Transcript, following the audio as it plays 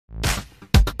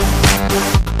Big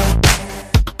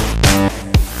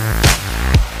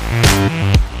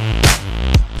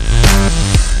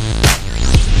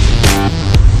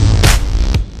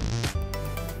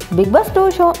boss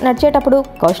 2 show నడిచేటప్పుడు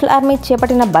Kaushal army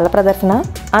చేపట్టిన బల ప్రదర్శన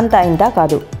అంతా ఇంతా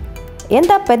కాదు.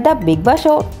 ఎంత పెద్ద బిగ్ బాస్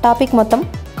షో టాపిక్ మొత్తం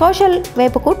కౌశల్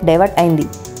వైపుకు డైవర్ట్ అయింది.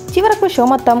 చివరకు షో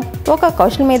మొత్తం ఒక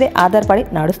కౌశల్ మీదే ఆధారపడి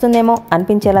నడుస్తుందేమో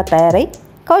అనిపించేలా తయారై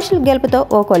కౌశల్ గెలుపుతో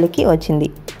ఓ కొలిక్కి వచ్చింది.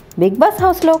 బిగ్ బాస్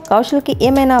హౌస్లో కౌశల్కి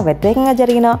ఏమైనా వ్యతిరేకంగా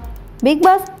జరిగినా, బిగ్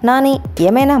బాస్ నాని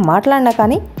ఏమైనా మాట్లాడినా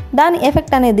కానీ దాని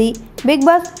ఎఫెక్ట్ అనేది బిగ్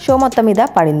బాస్ షో మొత్తం మీద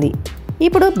పడింది.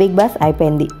 ఇప్పుడు బిగ్ బాస్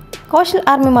అయిపోయింది. కౌశల్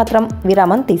ఆర్మీ మాత్రం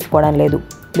విరామం తీసుకోవడం లేదు.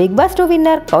 బిగ్ బాస్ 2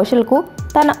 విన్నర్ కౌశల్కు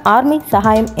తన ఆర్మీ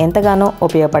సహాయం ఎంతగానో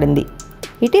ఉపయోగపడింది.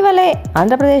 ఇటీవలే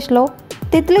ఆంధ్రప్రదేశ్లో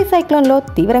తిత్లీ సైక్లోన్లో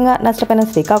తీవ్రంగా నష్టపోయిన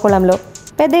శ్రీకాకుళంలో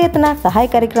పెద్ద ఎత్తున సహాయ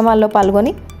కార్యక్రమాల్లో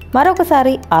పాల్గొని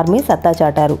మరొకసారి ఆర్మీ సత్తా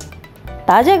చాటారు.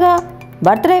 తాజాగా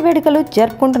బర్త్డే వేడుకలు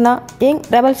జరుపుకుంటున్న యంగ్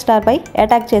రెబల్ స్టార్పై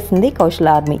అటాక్ చేసింది కౌశల్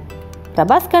ఆర్మీ.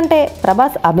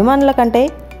 ప్రభాస్ అభిమానుల కంటే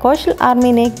కౌశల్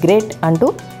ఆర్మీనే గ్రేట్ అంటూ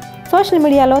సోషల్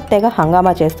మీడియాలో తెగ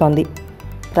హంగామా చేస్తోంది.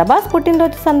 ప్రభాస్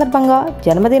పుట్టినరోజు సందర్భంగా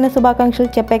జన్మదిన శుభాకాంక్షలు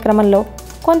చెప్పే క్రమంలో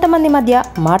కొంతమంది మధ్య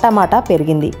మాట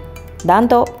పెరిగింది.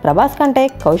 దాంతో ప్రభాస్ కంటే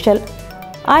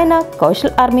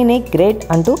కౌశల్ ఆర్మీనే గ్రేట్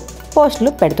అంటూ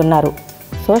పోస్టులు పెడుతున్నారు.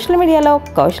 సోషల్ మీడియాలో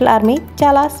కౌశల్ ఆర్మీ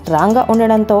చాలా స్ట్రాంగ్గా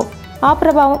ఉండడంతో ఆ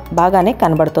ప్రభావం బాగానే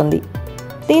కనబడుతుంది.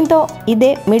 దీంతో ఇదే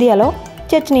మీడియాలో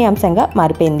చర్చనీయాంశంగా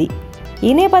మారిపోయింది.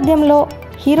 ఈ నేపథ్యంలో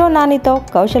హీరో నానితో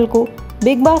కౌశల్కు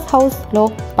బిగ్ బాస్ హౌస్లో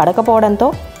పడకపోవడంతో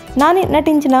నాని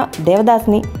నటించిన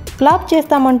దేవదాస్ని ఫ్లాప్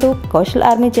చేస్తామంటూ కౌశల్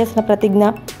ఆర్మీ చేసిన ప్రతిజ్ఞ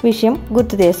విషయం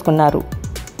గుర్తు చేసుకున్నారు.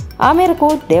 ఆ మేరకు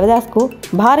దేవదాస్కు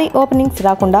భారీ ఓపెనింగ్స్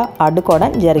రాకుండా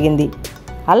అడ్డుకోవడం జరిగింది.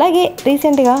 అలాగే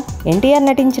రీసెంట్గా ఎన్టీఆర్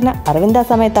నటించిన అరవింద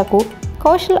సమేతకు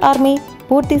కౌశల్ ఆర్మీ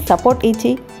పూర్తి సపోర్ట్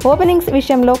ఇచ్చి ఓపెనింగ్స్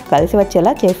విషయంలో కలిసి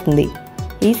వచ్చేలా చేస్తుంది.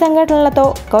 ఈ సంఘటనలతో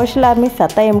కౌశల్ ఆర్మీ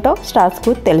సత్తా ఏమిటో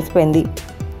స్టార్స్కు తెలిసిపోయింది.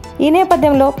 ఈ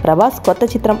నేపథ్యంలో ప్రభాస్ కొత్త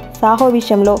చిత్రం సాహో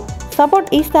విషయంలో సపోర్ట్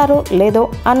ఇస్తారో లేదో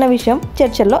అన్న విషయం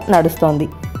చర్చల్లో నడుస్తోంది.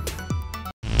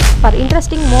 For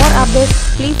interesting more updates,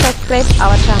 please subscribe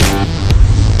our channel.